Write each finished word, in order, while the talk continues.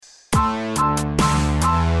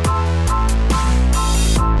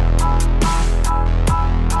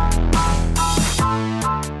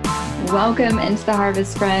Welcome into the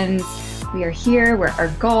Harvest, friends. We are here where our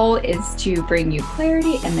goal is to bring you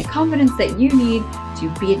clarity and the confidence that you need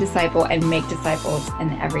to be a disciple and make disciples in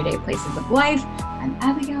the everyday places of life. I'm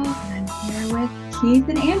Abigail, and I'm here with Keith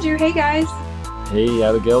and Andrew. Hey, guys. Hey,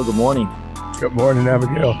 Abigail. Good morning. Good morning,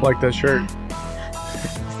 Abigail. Like that shirt.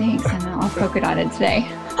 Thanks. I'm all polka dotted today.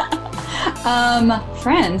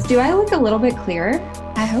 Friends, do I look a little bit clearer?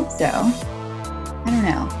 I hope so. I don't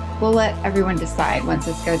know. We'll let everyone decide once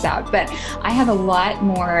this goes out. But I have a lot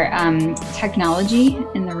more technology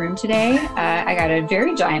in the room today. I got a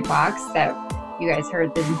very giant box that you guys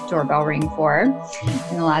heard the doorbell ring for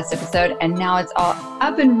in the last episode. And now it's all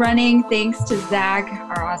up and running thanks to Zach,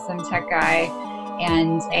 our awesome tech guy,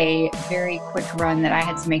 and a very quick run that I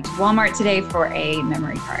had to make to Walmart today for a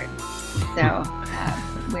memory card. So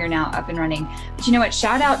we're now up and running. But you know what?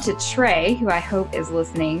 Shout out to Trey, who I hope is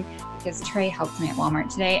listening, because Trey helped me at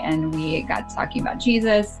Walmart today, and we got talking about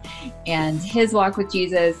Jesus and his walk with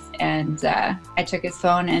Jesus, and I took his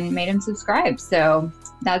phone and made him subscribe. So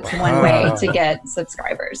that's one way to get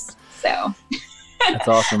subscribers. So that's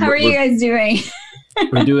awesome. How are you guys doing?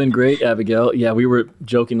 We're doing great, Abigail. Yeah, we were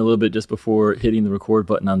joking a little bit just before hitting the record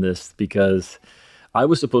button on this, because I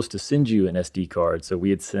was supposed to send you an SD card. So we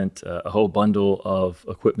had sent a whole bundle of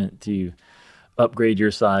equipment to upgrade your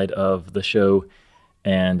side of the show,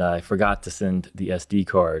 and I forgot to send the SD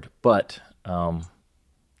card, but the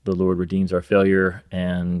Lord redeems our failure,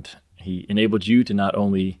 and he enabled you to not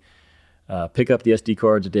only pick up the SD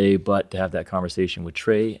card today, but to have that conversation with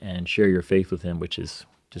Trey and share your faith with him, which is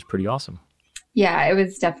just pretty awesome. Yeah, it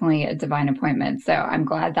was definitely a divine appointment. So I'm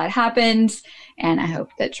glad that happened, and I hope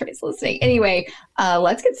that Trey's listening. Anyway,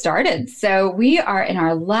 let's get started. So we are in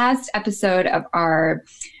our last episode of our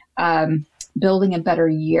Building a Better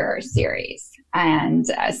Year series. And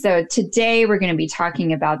so today we're going to be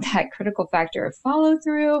talking about that critical factor of follow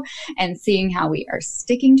through and seeing how we are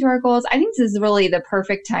sticking to our goals. I think this is really the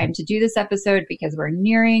perfect time to do this episode because we're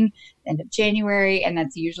nearing the end of January, and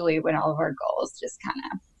that's usually when all of our goals just kind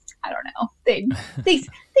of, I don't know, they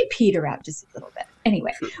peter out just a little bit.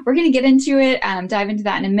 Anyway, We're going to get into it, dive into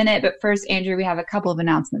that in a minute. But first, Andrew, we have a couple of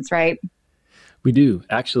announcements, right? We do.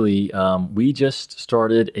 Actually, we just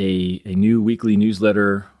started a new weekly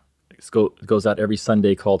newsletter. It goes out every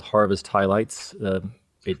Sunday called Harvest Highlights.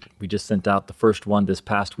 We just sent out the first one this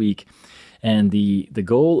past week. And the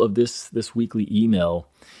goal of this weekly email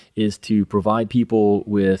is to provide people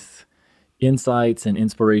with insights and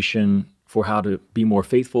inspiration for how to be more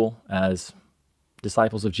faithful as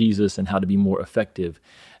disciples of Jesus and how to be more effective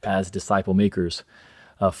as disciple makers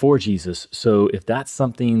for Jesus. So if that's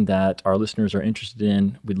something that our listeners are interested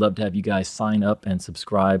in, we'd love to have you guys sign up and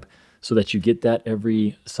subscribe so that you get that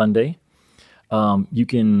every Sunday. You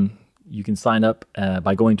can sign up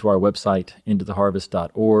by going to our website,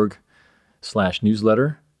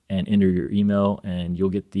 intotheharvest.org/newsletter, and enter your email, and you'll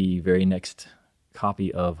get the very next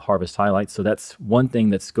copy of Harvest Highlights. So that's one thing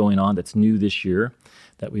that's going on that's new this year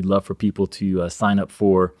that we'd love for people to sign up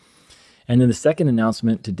for. And then the second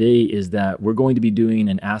announcement today is that we're going to be doing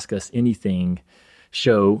an Ask Us Anything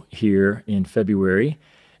show here in February.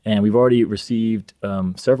 And we've already received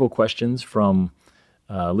several questions from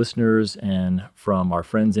listeners and from our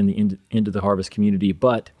friends in the Into the Harvest community,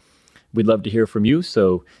 but we'd love to hear from you.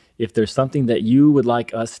 So if there's something that you would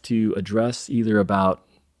like us to address, either about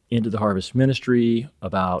Into the Harvest ministry,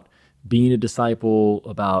 about being a disciple,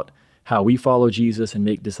 about how we follow Jesus and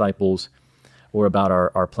make disciples, or about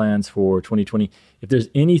our plans for 2020, if there's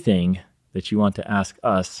anything that you want to ask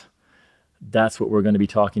us, that's what we're going to be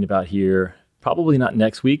talking about here. Probably not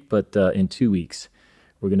next week, but in 2 weeks,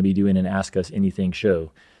 we're going to be doing an Ask Us Anything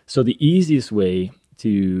show. So the easiest way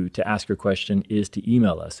to ask your question is to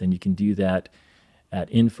email us, and you can do that at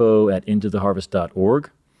info@intotheharvest.org.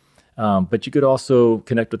 But you could also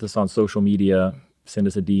connect with us on social media, send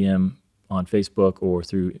us a DM on Facebook or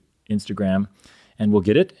through Instagram, and we'll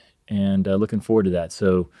get it. And looking forward to that.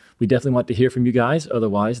 So we definitely want to hear from you guys.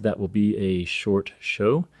 Otherwise, that will be a short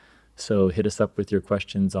show. So hit us up with your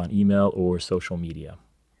questions on email or social media.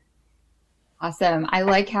 Awesome. I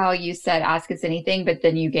like how you said ask us anything, but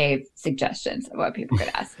then you gave suggestions of what people could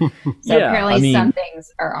ask. So Yeah, apparently some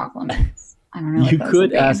things are off limits. I don't know. You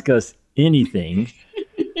could ask us anything.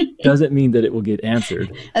 Doesn't mean that it will get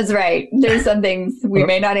answered. That's right. There's some things we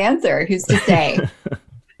may not answer. Who's to say?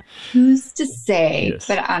 Who's to say? Yes.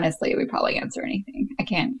 But honestly, we probably answer anything. I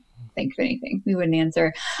can't think of anything we wouldn't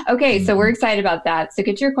answer. Okay, so we're excited about that. So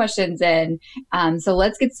get your questions in. So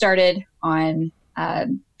let's get started on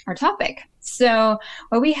our topic. So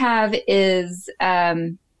what we have is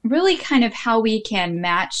really kind of how we can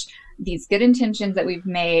match these good intentions that we've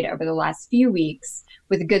made over the last few weeks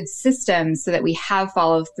with good systems so that we have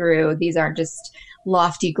follow through. These aren't just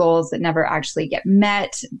lofty goals that never actually get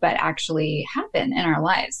met, but actually happen in our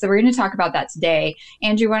lives. So we're going to talk about that today.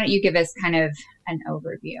 Andrew, why don't you give us kind of an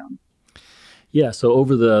overview? Yeah, so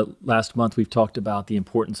over the last month, we've talked about the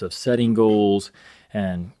importance of setting goals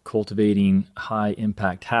and cultivating high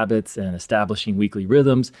impact habits and establishing weekly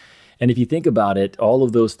rhythms. And if you think about it, all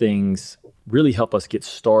of those things really help us get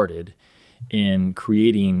started in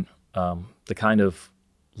creating the kind of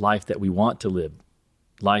life that we want to live,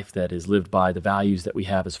 life that is lived by the values that we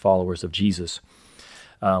have as followers of Jesus.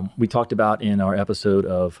 We talked about in our episode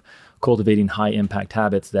of cultivating high impact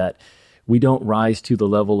habits that we don't rise to the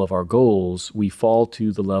level of our goals, we fall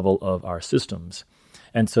to the level of our systems.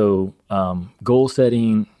 And so goal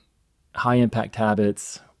setting, high impact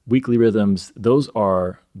habits, weekly rhythms, those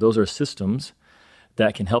are systems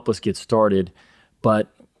that can help us get started.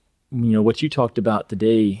 But what you talked about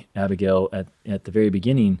today, Abigail, at the very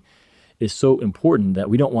beginning is so important that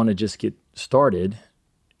we don't want to just get started,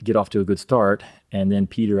 get off to a good start, and then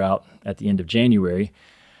peter out at the end of January.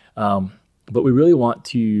 But we really want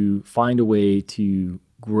to find a way to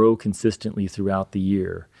grow consistently throughout the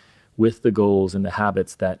year with the goals and the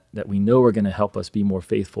habits that we know are going to help us be more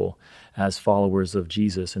faithful as followers of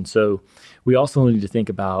Jesus. And so we also need to think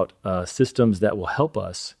about systems that will help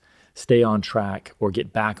us stay on track or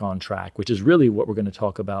get back on track, which is really what we're going to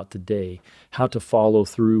talk about today, how to follow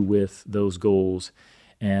through with those goals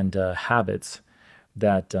and habits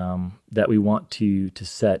that we want to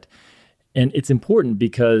set. And it's important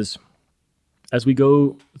because as we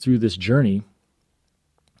go through this journey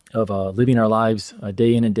of living our lives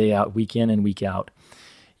day in and day out, week in and week out,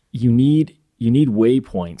 you need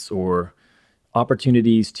waypoints or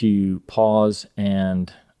opportunities to pause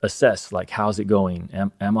and assess, like, how's it going?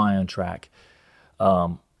 Am I on track?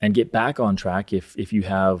 And get back on track if you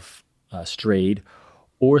have strayed,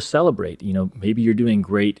 or celebrate. Maybe you're doing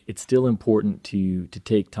great. It's still important to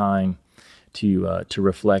take time to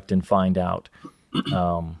reflect and find out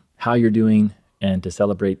how you're doing, and to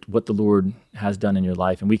celebrate what the Lord has done in your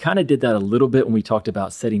life. And we kind of did that a little bit when we talked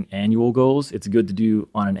about setting annual goals. It's good to do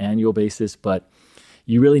on an annual basis, but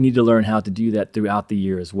you really need to learn how to do that throughout the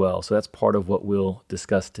year as well. So that's part of what we'll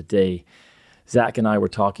discuss today. Zach and I were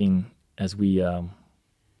talking as we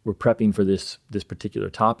were prepping for this particular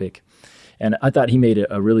topic, and I thought he made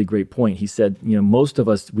a really great point. He said, most of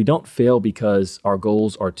us, we don't fail because our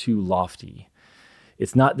goals are too lofty.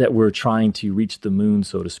 It's not that we're trying to reach the moon,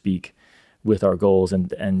 so to speak, with our goals,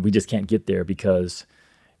 and we just can't get there because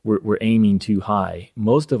we're aiming too high.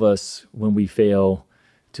 Most of us, when we fail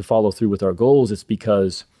to follow through with our goals, it's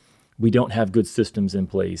because we don't have good systems in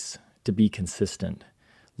place to be consistent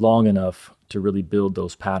long enough to really build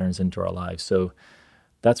those patterns into our lives. So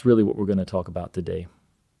that's really what we're going to talk about today.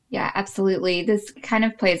 Yeah, absolutely. This kind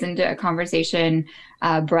of plays into a conversation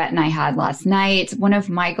Brett and I had last night. One of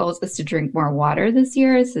my goals was to drink more water this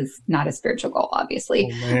year. This is not a spiritual goal,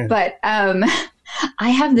 obviously, but I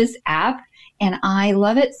have this app and I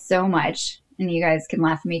love it so much. And you guys can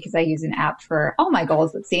laugh at me because I use an app for all my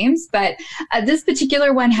goals, it seems. But this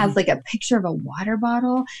particular one has like a picture of a water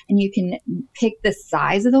bottle, and you can pick the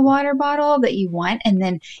size of the water bottle that you want, and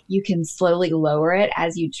then you can slowly lower it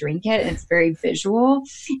as you drink it. And it's very visual.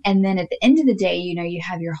 And then at the end of the day, you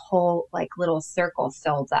have your whole like little circle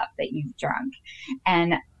filled up that you've drunk.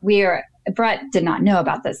 And Brett did not know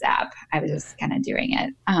about this app. I was just kind of doing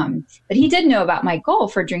it. But he did know about my goal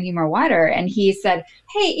for drinking more water. And he said,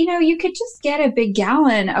 hey, you could just get a big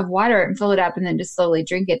gallon of water and fill it up and then just slowly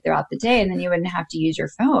drink it throughout the day. And then you wouldn't have to use your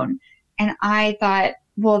phone. And I thought,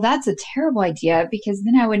 well, that's a terrible idea, because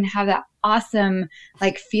then I wouldn't have that awesome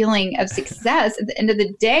like feeling of success at the end of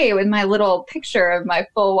the day with my little picture of my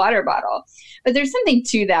full water bottle. But there's something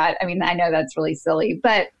to that. I mean, I know that's really silly,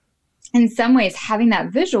 but in some ways, having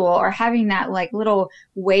that visual or having that like little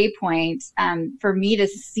waypoint for me to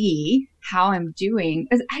see how I'm doing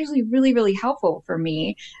is actually really, really helpful for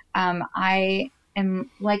me. I am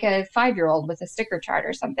like a 5-year-old with a sticker chart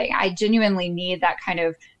or something. I genuinely need that kind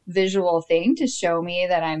of visual thing to show me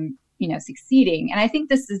that I'm succeeding. And I think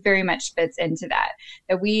this is very much fits into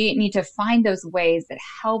that we need to find those ways that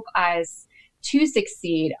help us to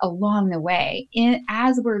succeed along the way.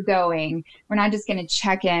 As we're going, we're not just going to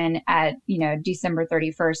check in at, December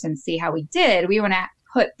 31st and see how we did. We want to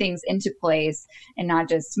put things into place, and not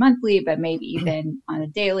just monthly, but maybe even on a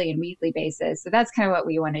daily and weekly basis. So that's kind of what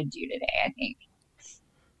we want to do today, I think.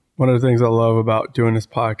 One of the things I love about doing this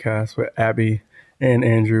podcast with Abby and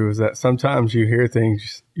Andrew is that sometimes you hear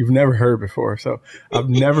things you've never heard before. So I've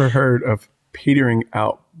never heard of petering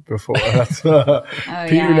out before. That's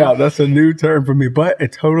petered yeah. out. That's a new term for me, but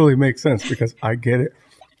it totally makes sense because I get it.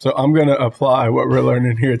 So I'm gonna apply what we're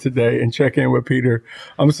learning here today and check in with Peter.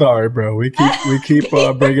 I'm sorry, bro. We keep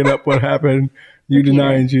bringing up what happened. You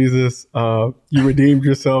denying Jesus. You redeemed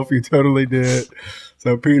yourself. You totally did.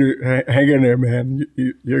 So Peter, hang in there, man.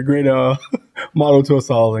 You're a great model to us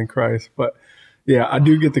all in Christ. But yeah, I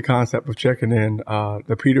do get the concept of checking in.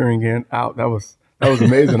 The petering in out. That was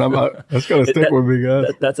amazing. That's gonna stick with me, guys.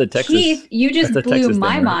 That's a Texas. Keith, you just blew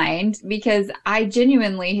my thing, right? mind because I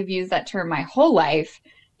genuinely have used that term my whole life.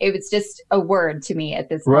 It was just a word to me at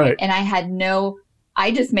this point. Right. And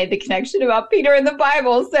I just made the connection about Peter in the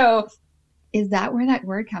Bible. So is that where that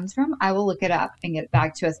word comes from? I will look it up and get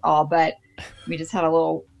back to us all. But we just had a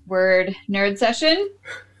little word nerd session.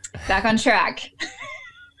 Back on track.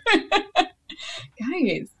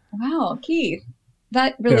 Guys, wow, Keith.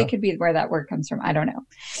 That really could be where that word comes from. I don't know.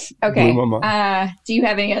 Okay. Do you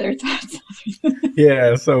have any other thoughts?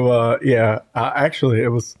 Yeah. So, actually, it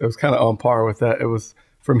was kind of on par with that. It was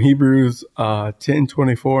from Hebrews 10,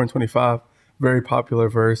 24 and 25, very popular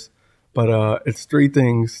verse. But it's three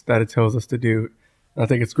things that it tells us to do. And I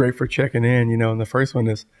think it's great for checking in, and the first one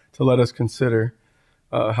is to let us consider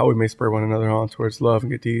how we may spur one another on towards love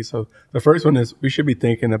and good deeds. So the first one is we should be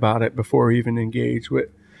thinking about it before we even engage with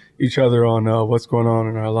each other on what's going on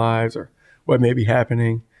in our lives or what may be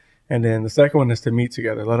happening. And then the second one is to meet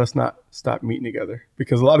together. Let us not stop meeting together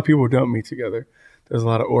because a lot of people don't meet together. There's a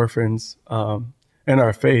lot of orphans in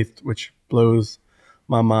our faith, which blows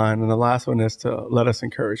my mind. And the last one is to let us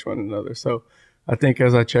encourage one another. So I think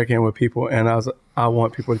as I check in with people and as I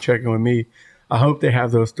want people to check in with me, I hope they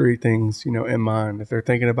have those three things, in mind, that they're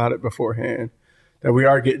thinking about it beforehand, that we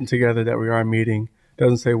are getting together, that we are meeting. It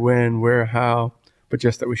doesn't say when, where, how, but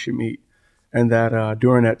just that we should meet. And that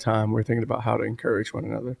during that time, we're thinking about how to encourage one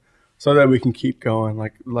another so that we can keep going.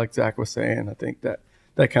 Like Zach was saying, I think that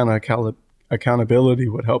kind of accountability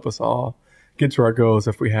would help us all get to our goals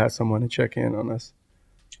if we had someone to check in on us.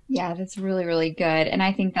 Yeah, that's really, really good. And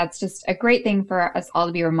I think that's just a great thing for us all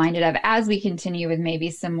to be reminded of as we continue with maybe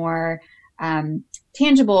some more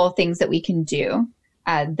tangible things that we can do.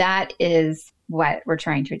 That is what we're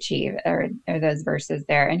trying to achieve, or those verses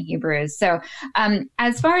there in Hebrews. So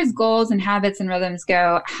as far as goals and habits and rhythms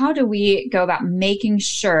go, how do we go about making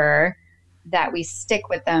sure that we stick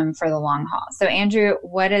with them for the long haul? So Andrew,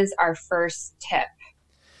 what is our first tip?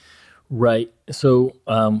 Right. So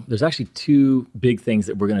there's actually two big things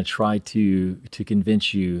that we're going to try to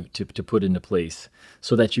convince you to put into place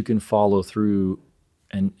so that you can follow through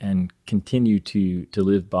and continue to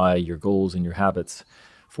live by your goals and your habits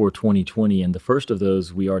for 2020. And the first of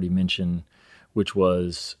those we already mentioned, which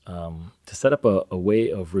was to set up a way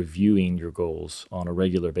of reviewing your goals on a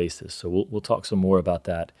regular basis. So we'll talk some more about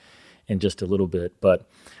that in just a little bit. But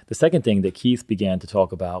the second thing that Keith began to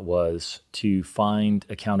talk about was to find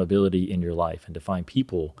accountability in your life and to find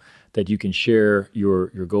people that you can share your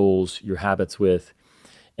goals, your habits with,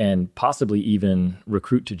 and possibly even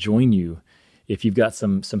recruit to join you. If you've got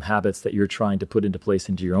some habits that you're trying to put into place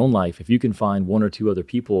into your own life, if you can find one or two other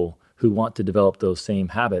people who want to develop those same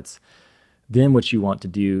habits, then what you want to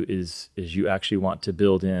do is you actually want to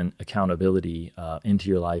build in accountability into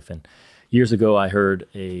your life. And years ago, I heard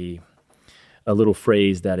a little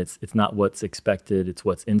phrase that it's not what's expected, it's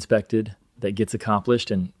what's inspected that gets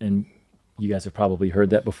accomplished. And you guys have probably heard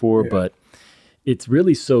that before, but it's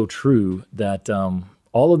really so true that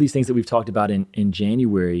all of these things that we've talked about in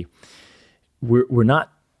January, we're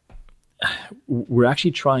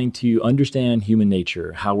actually trying to understand human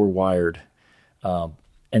nature, how we're wired,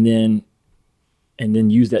 and then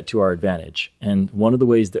use that to our advantage. And one of the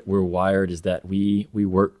ways that we're wired is that we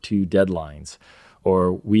work to deadlines,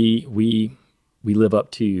 or we live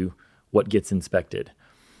up to what gets inspected.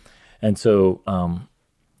 And so,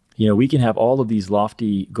 we can have all of these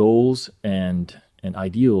lofty goals and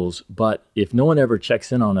ideals, but if no one ever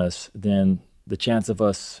checks in on us, then the chance of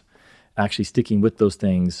us actually sticking with those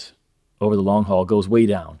things over the long haul goes way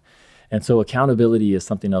down. And so accountability is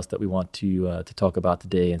something else that we want to talk about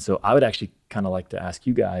today. And so I would actually kind of like to ask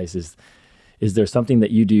you guys, is there something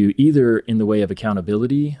that you do either in the way of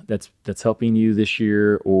accountability that's helping you this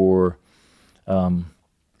year, or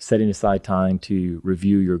setting aside time to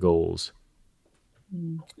review your goals?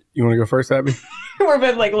 You want to go first, Abby? We're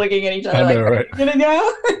both looking at each other. I know, right? Are you gonna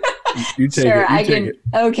go? You take sure, it. I can.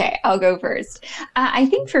 Okay, I'll go first. I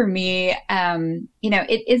think for me,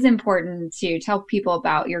 it is important to tell people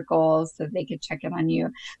about your goals so they could check in on you.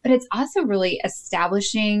 But it's also really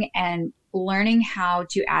establishing and learning how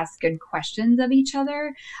to ask good questions of each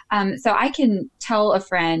other. So I can tell a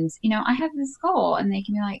friend, I have this goal, and they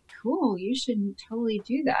can be like, cool, you should totally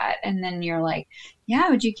do that. And then you're like, yeah,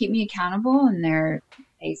 would you keep me accountable? And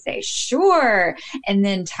they say, sure. And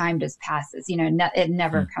then time just passes, it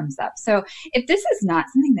never comes up. So if this is not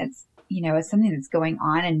something that's, is something that's going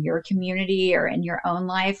on in your community or in your own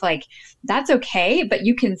life, like that's okay, but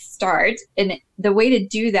you can start. And the way to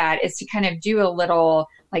do that is to kind of do a little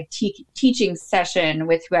like teaching session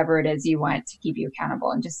with whoever it is you want to keep you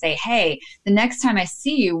accountable, and just say, hey, the next time I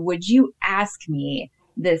see you, would you ask me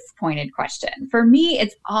this pointed question? For me,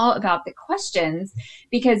 it's all about the questions,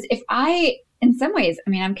 because in some ways,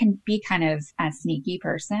 I can be kind of a sneaky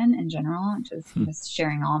person in general, just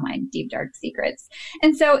sharing all my deep, dark secrets.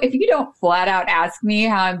 And so if you don't flat out ask me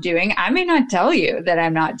how I'm doing, I may not tell you that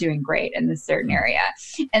I'm not doing great in this certain area.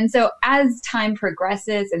 And so as time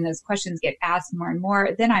progresses and those questions get asked more and more,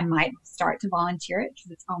 then I might start to volunteer it,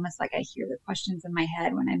 because it's almost like I hear the questions in my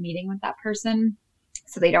head when I'm meeting with that person,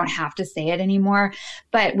 so they don't have to say it anymore.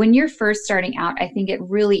 But when you're first starting out, I think it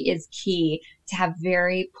really is key to have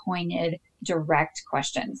very pointed, direct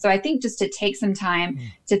questions. So I think just to take some time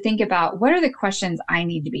to think about, what are the questions I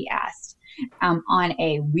need to be asked on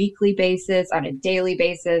a weekly basis, on a daily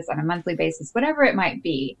basis, on a monthly basis, whatever it might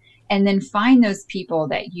be. And then find those people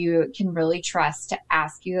that you can really trust to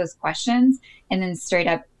ask you those questions, and then straight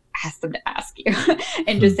up ask them to ask you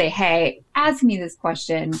and just say, hey, ask me this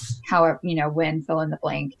question, however, when, fill in the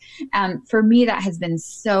blank. For me, that has been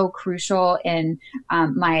so crucial in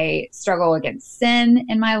my struggle against sin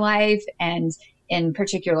in my life, and in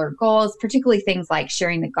particular goals, particularly things like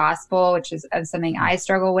sharing the gospel, which is something I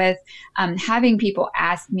struggle with. Having people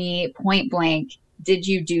ask me point blank, did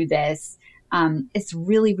you do this? It's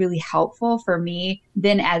really, really helpful for me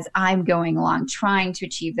then as I'm going along, trying to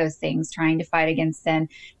achieve those things, trying to fight against sin,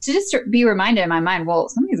 to just be reminded in my mind, well,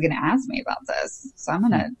 somebody's going to ask me about this, so I'm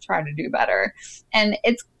going to try to do better. And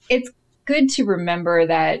it's good to remember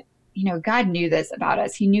that, God knew this about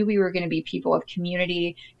us. He knew we were going to be people of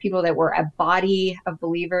community, people that were a body of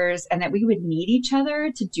believers, and that we would need each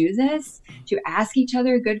other to do this, to ask each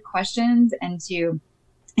other good questions, and to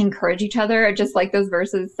encourage each other, just like those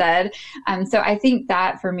verses said. So I think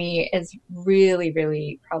that for me is really,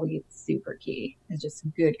 really probably super key, is just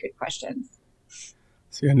good questions.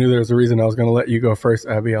 See, I knew there was a reason I was going to let you go first,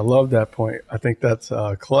 Abby. I love that point. I think that's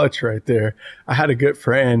clutch right there. I had a good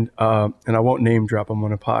friend, and I won't name drop him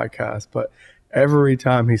on a podcast, but every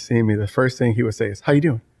time he seen me, the first thing he would say is, how you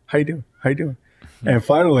doing? How you doing? How you doing? Mm-hmm. And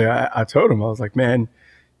finally, I told him, I was like, man,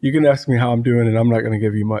 you can ask me how I'm doing, and I'm not going to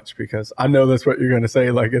give you much, because I know that's what you're going to say.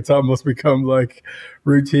 Like, it's almost become like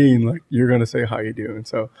routine. Like, you're going to say, how you doing?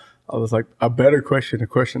 So I was like, a better question, a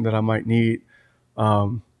question that I might need.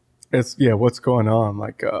 It's, what's going on?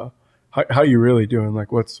 Like, how you really doing?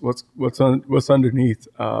 Like, what's underneath?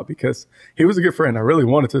 Because he was a good friend. I really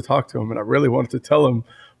wanted to talk to him, and I really wanted to tell him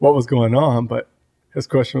what was going on. But his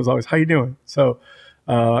question was always, how you doing? So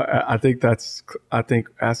I think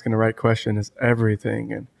asking the right question is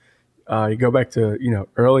everything. And you go back to,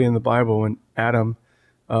 early in the Bible when Adam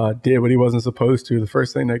did what he wasn't supposed to, the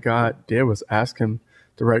first thing that God did was ask him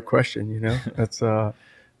the right question, That's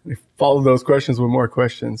follow those questions with more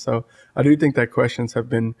questions. So I do think that questions have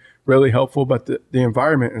been really helpful, but the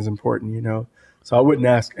environment is important, So I wouldn't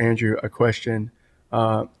ask Andrew a question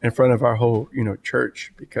in front of our whole,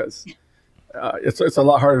 church, because it's a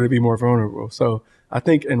lot harder to be more vulnerable. So I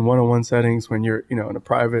think in one-on-one settings, when you're, in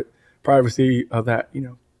a privacy of that,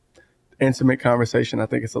 intimate conversation, I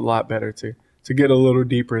think it's a lot better to get a little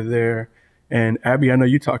deeper there. And Abby, I know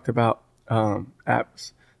you talked about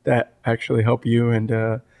apps that actually help you,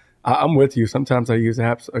 and I'm with you. Sometimes I use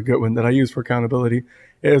apps. A good one that I use for accountability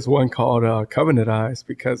is one called Covenant Eyes,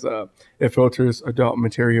 because it filters adult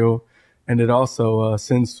material, and it also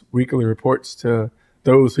sends weekly reports to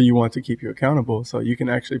those who you want to keep you accountable. So you can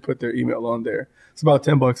actually put their email on there. It's about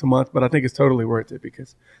 $10 a month, but I think it's totally worth it,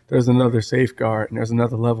 because there's another safeguard and there's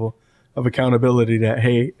another level of accountability that,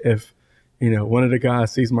 hey, if, one of the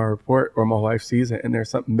guys sees my report, or my wife sees it, and there's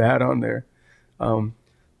something bad on there,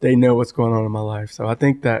 they know what's going on in my life. So I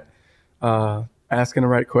think that asking the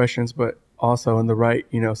right questions, but also in the right,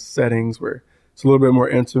 settings where it's a little bit more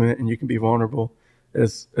intimate and you can be vulnerable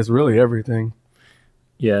is really everything.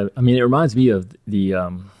 Yeah, it reminds me of the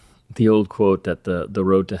old quote that the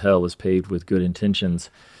road to hell is paved with good intentions.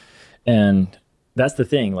 And that's the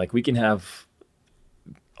thing. Like, we can have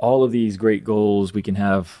all of these great goals, we can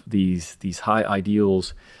have these high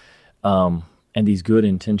ideals, and these good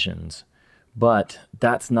intentions. But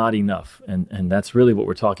that's not enough. And that's really what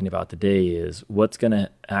we're talking about today, is what's going to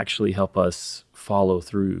actually help us follow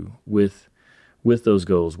through with those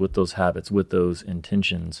goals, with those habits, with those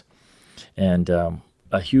intentions. And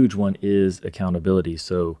a huge one is accountability.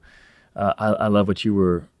 So I love what you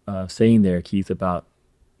were saying there, Keith, about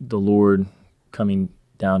the Lord coming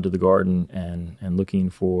down to the garden and looking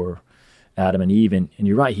for Adam and Eve. And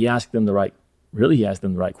you're right, he asked them the right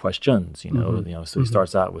questions, so he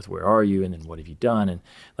starts out with, where are you? And then what have you done? And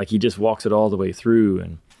like, he just walks it all the way through.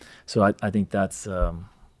 And so I think that's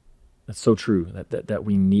so true, that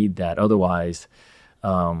we need that. Otherwise,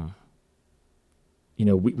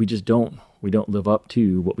 we just don't live up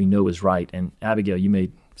to what we know is right. And Abigail, you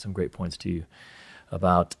made some great points too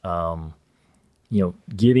about,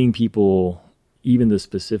 giving people even the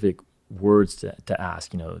specific words to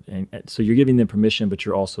ask, and so you're giving them permission, but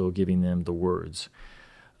you're also giving them the words.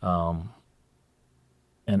 And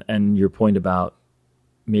your point about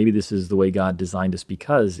maybe this is the way God designed us,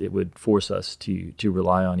 because it would force us to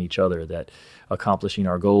rely on each other, that accomplishing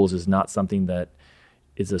our goals is not something that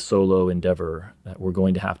is a solo endeavor, that we're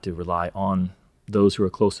going to have to rely on those who are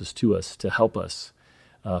closest to us to help us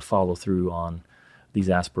follow through on these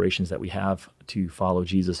aspirations that we have to follow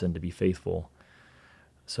Jesus and to be faithful.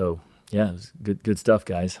 So yeah, it's good stuff,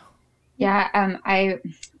 guys. Yeah.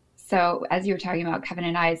 So as you were talking about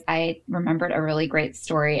covenant eyes, I remembered a really great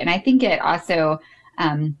story. And I think it also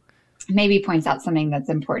maybe points out something that's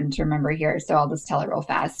important to remember here. So I'll just tell it real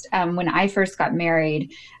fast. When I first got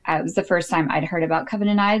married, it was the first time I'd heard about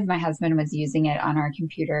covenant eyes. My husband was using it on our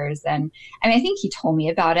computers. And I think he told me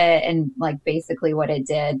about it and like basically what it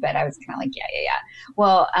did, but I was kind of like, yeah.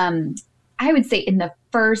 Well, I would say in the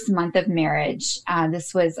first month of marriage,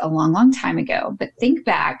 this was a long, long time ago, but think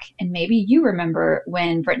back and maybe you remember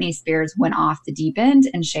when Britney Spears went off the deep end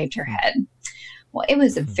and shaved her head. Well, it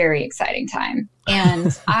was a very exciting time.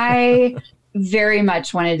 And I very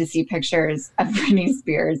much wanted to see pictures of Britney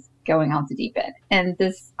Spears going off the deep end. And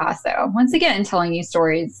this also, once again, telling you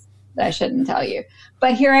stories that I shouldn't tell you.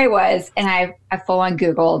 But here I was, and I full on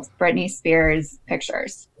Googled Britney Spears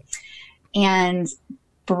pictures. And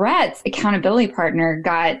Brett's accountability partner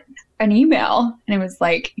got an email, and it was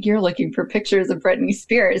like, you're looking for pictures of Britney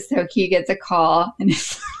Spears. So he gets a call and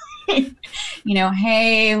it's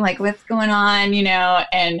hey, like, what's going on,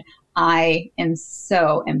 and I am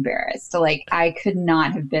so embarrassed. Like, I could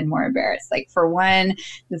not have been more embarrassed. Like, for one,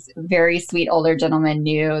 this very sweet older gentleman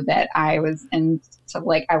knew that I was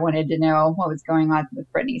I wanted to know what was going on with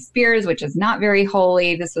Britney Spears, which is not very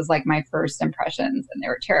holy. This was like my first impressions, and they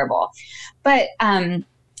were terrible. But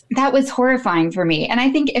that was horrifying for me. And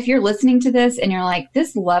I think if you're listening to this and you're like,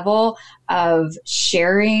 this level of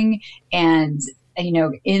sharing and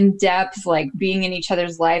in depth, like being in each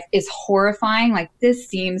other's life is horrifying. Like, this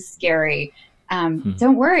seems scary.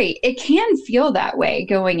 Don't worry. It can feel that way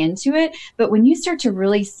going into it. But when you start to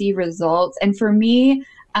really see results, and for me,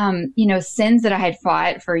 sins that I had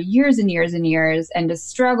fought for years and years and years and just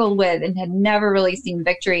struggled with and had never really seen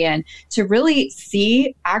victory in, to really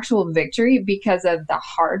see actual victory because of the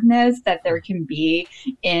hardness that there can be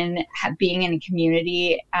in being in a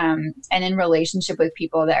community and in relationship with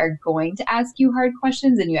people that are going to ask you hard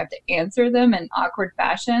questions and you have to answer them in awkward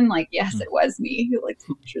fashion. Like, yes, it was me who liked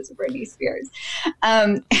pictures of Britney Spears.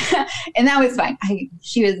 And that was fine.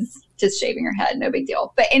 She was just shaving her head, no big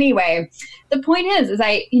deal. But anyway, the point is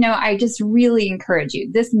I just really encourage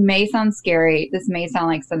you. This may sound scary. This may sound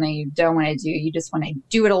like something you don't want to do. You just want to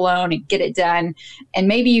do it alone and get it done. And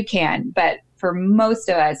maybe you can, but for most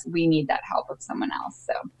of us, we need that help of someone else.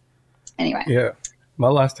 So anyway. Yeah. My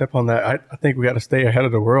last tip on that, I think we got to stay ahead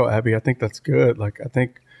of the world, Abby. I think that's good. Like, I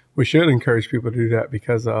think we should encourage people to do that,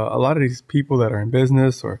 because a lot of these people that are in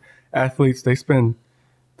business or athletes, they spend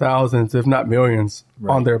thousands, if not millions,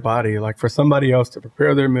 on their body, like for somebody else to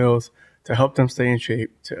prepare their meals, to help them stay in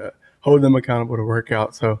shape, to hold them accountable to work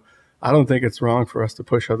out. So I don't think it's wrong for us to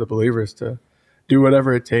push other believers to do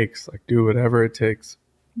whatever it takes,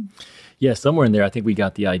 Yeah, somewhere in there, I think we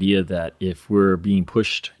got the idea that if we're being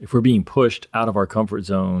pushed out of our comfort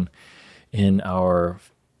zone in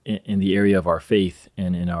the area of our faith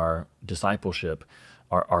and in our discipleship,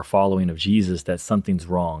 our following of Jesus, that something's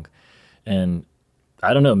wrong. And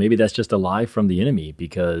I don't know, maybe that's just a lie from the enemy,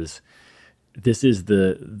 because this is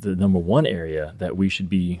the number one area that we should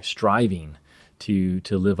be striving to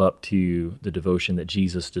live up to the devotion that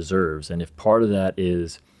Jesus deserves. And if part of that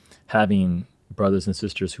is having brothers and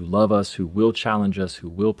sisters who love us, who will challenge us, who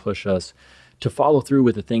will push us to follow through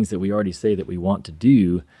with the things that we already say that we want to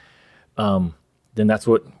do, then that's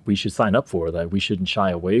what we should sign up for. That we shouldn't shy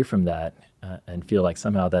away from that and feel like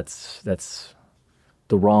somehow that's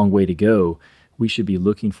the wrong way to go, we should be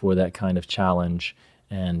looking for that kind of challenge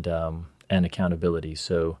and accountability.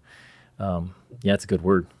 So, yeah, it's a good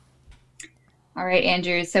word. All right,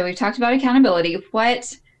 Andrew. So we've talked about accountability.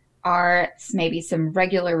 What are maybe some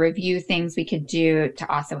regular review things we could do to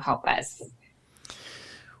also help us?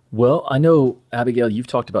 Well, I know, Abigail, you've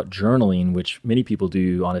talked about journaling, which many people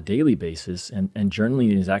do on a daily basis. And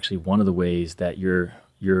journaling is actually one of the ways that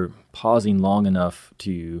you're pausing long enough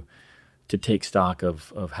to take stock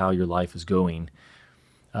of how your life is going.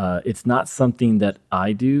 It's not something that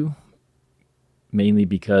I do, mainly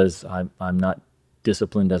because I'm not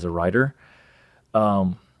disciplined as a writer.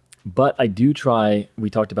 But I do try, we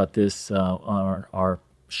talked about this on our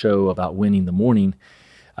show about winning the morning.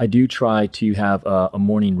 I do try to have a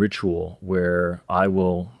morning ritual where I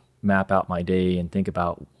will map out my day and think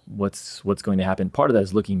about what's going to happen. Part of that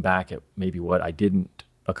is looking back at maybe what I didn't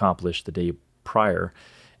accomplish the day prior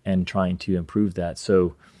and trying to improve that.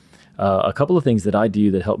 So a couple of things that I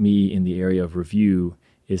do that help me in the area of review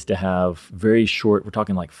is to have very short, we're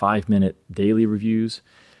talking like 5-minute daily reviews.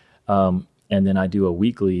 And then I do a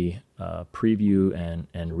weekly preview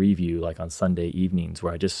and review, like on Sunday evenings,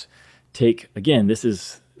 where I just take, again,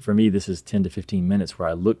 for me, this is 10 to 15 minutes where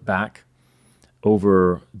I look back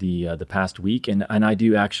over the past week. And I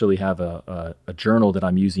do actually have a journal that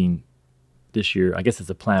I'm using this year. I guess it's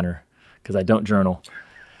a planner because I don't journal.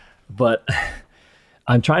 But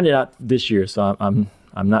I'm trying it out this year, so I'm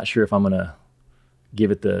not sure if I'm going to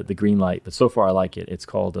give it the green light. But so far, I like it. It's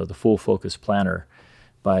called the Full Focus Planner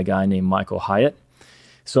by a guy named Michael Hyatt.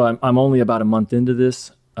 So I'm only about a month into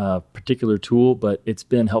this particular tool, but it's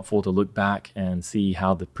been helpful to look back and see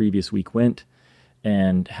how the previous week went,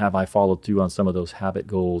 and have I followed through on some of those habit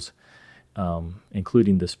goals,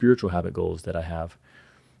 including the spiritual habit goals that I have.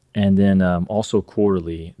 And then also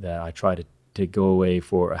quarterly, that I try to go away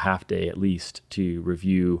for a half day at least to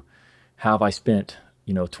review how have I spent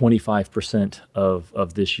 25%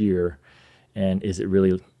 of this year, and is it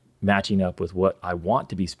really matching up with what I want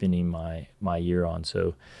to be spending my year on.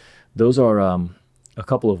 So those are a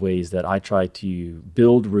couple of ways that I try to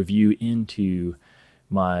build review into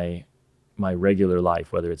my regular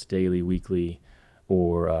life, whether it's daily, weekly,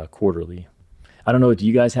 or quarterly. I don't know, do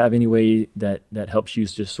you guys have any way that helps you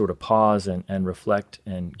just sort of pause and reflect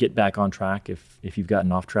and get back on track if you've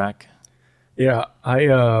gotten off track? Yeah,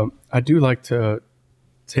 I do like to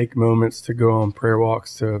take moments to go on prayer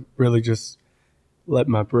walks to really just let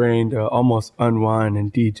my brain almost unwind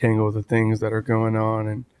and detangle the things that are going on,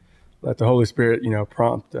 and let the Holy Spirit,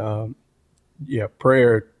 prompt,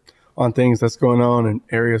 prayer on things that's going on in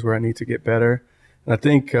areas where I need to get better. And I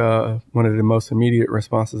think one of the most immediate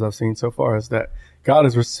responses I've seen so far is that God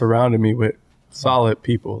has surrounded me with solid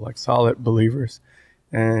people, like solid believers.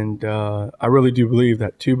 And I really do believe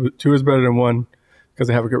that two is better than one, because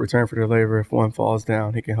they have a good return for their labor. If one falls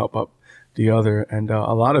down, he can help up the other. And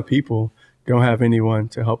a lot of people don't have anyone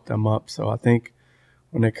to help them up. So I think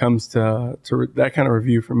when it comes to that kind of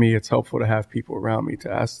review, for me, it's helpful to have people around me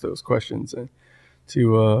to ask those questions and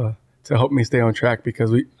to help me stay on track,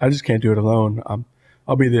 because I just can't do it alone.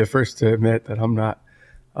 I'll be the first to admit that I'm not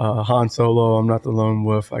Han Solo. I'm not the lone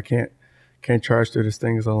wolf. I can't charge through these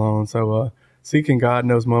things alone. So seeking God in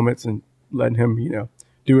those moments and letting him,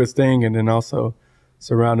 do his thing, and then also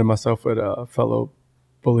surrounding myself with fellow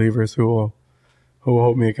believers who will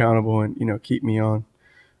hold me accountable and keep me on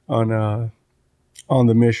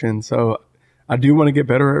the mission. So I do want to get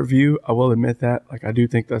better at review. I will admit that. Like, I do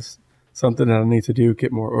think that's something that I need to do,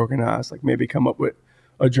 get more organized, like maybe come up with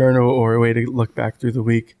a journal or a way to look back through the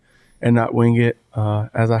week and not wing it,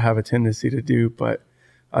 as I have a tendency to do. But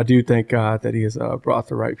I do thank God that he has brought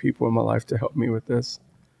the right people in my life to help me with this.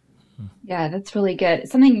 Yeah, that's really good.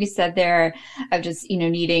 Something you said there of just,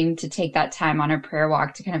 needing to take that time on a prayer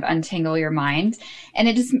walk to kind of untangle your mind. And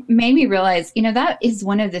it just made me realize, that is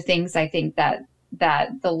one of the things I think that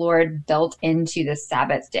the Lord built into the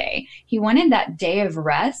Sabbath day. He wanted that day of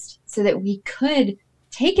rest so that we could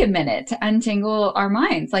take a minute to untangle our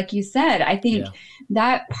minds. Like you said, I think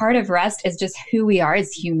that part of rest is just who we are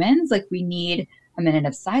as humans. Like, we need a minute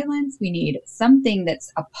of silence. We need something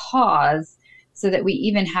that's a pause so that we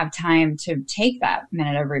even have time to take that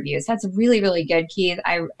minute of review. So that's really, really good, Keith.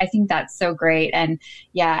 I think that's so great. And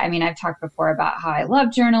yeah, I mean, I've talked before about how I love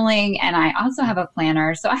journaling, and I also have a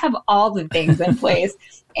planner. So I have all the things in place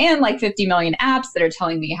and like 50 million apps that are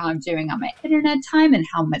telling me how I'm doing on my internet time and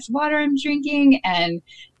how much water I'm drinking. And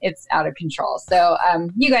it's out of control. So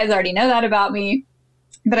you guys already know that about me.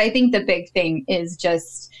 But I think the big thing is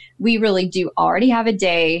just, we really do already have a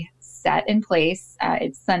day set in place.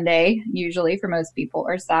 It's Sunday, usually for most people,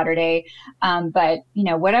 or Saturday. But,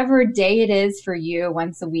 whatever day it is for you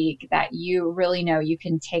once a week that you really know you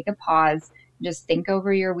can take a pause, just think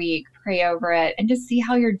over your week, pray over it, and just see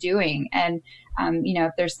how you're doing. And,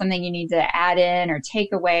 if there's something you need to add in or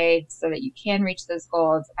take away so that you can reach those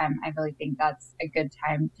goals, I really think that's a good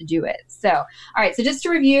time to do it. So, all right. So just to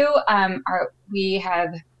review, we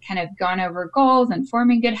have kind of gone over goals and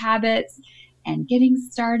forming good habits and getting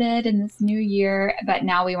started in this new year. But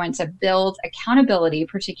now we want to build accountability,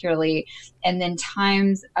 particularly, and then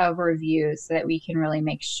times of review so that we can really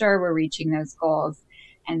make sure we're reaching those goals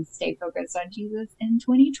and stay focused on Jesus in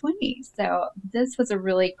 2020. So this was a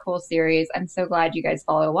really cool series. I'm so glad you guys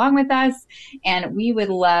follow along with us. And we would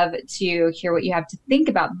love to hear what you have to think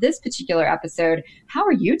about this particular episode. How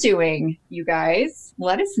are you doing, you guys?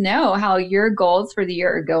 Let us know how your goals for the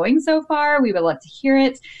year are going so far. We would love to hear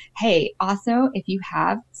it. Hey, also, if you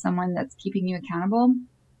have someone that's keeping you accountable,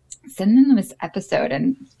 send them this episode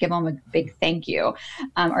and give them a big thank you.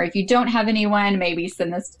 Or if you don't have anyone, maybe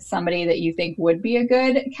send this to somebody that you think would be a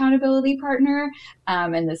good accountability partner.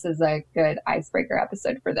 And this is a good icebreaker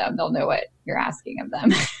episode for them. They'll know what you're asking of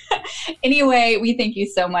them. Anyway, we thank you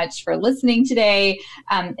so much for listening today.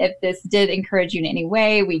 If this did encourage you in any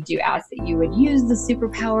way, we do ask that you would use the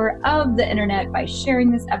superpower of the internet by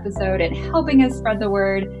sharing this episode and helping us spread the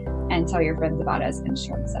word, and tell your friends about us and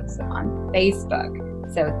share this episode on Facebook.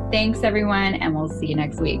 So thanks, everyone, and we'll see you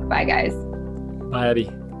next week. Bye, guys. Bye,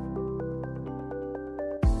 Abby.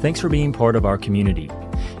 Thanks for being part of our community.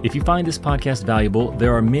 If you find this podcast valuable,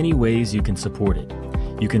 there are many ways you can support it.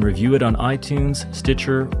 You can review it on iTunes,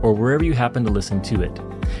 Stitcher, or wherever you happen to listen to it.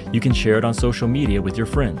 You can share it on social media with your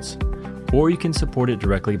friends. Or you can support it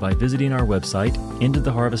directly by visiting our website,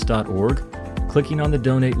 intotheharvest.org, clicking on the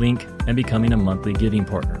donate link, and becoming a monthly giving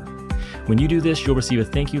partner. When you do this, you'll receive a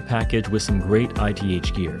thank you package with some great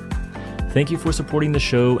ITH gear. Thank you for supporting the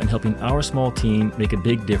show and helping our small team make a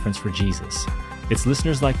big difference for Jesus. It's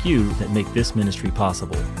listeners like you that make this ministry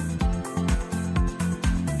possible.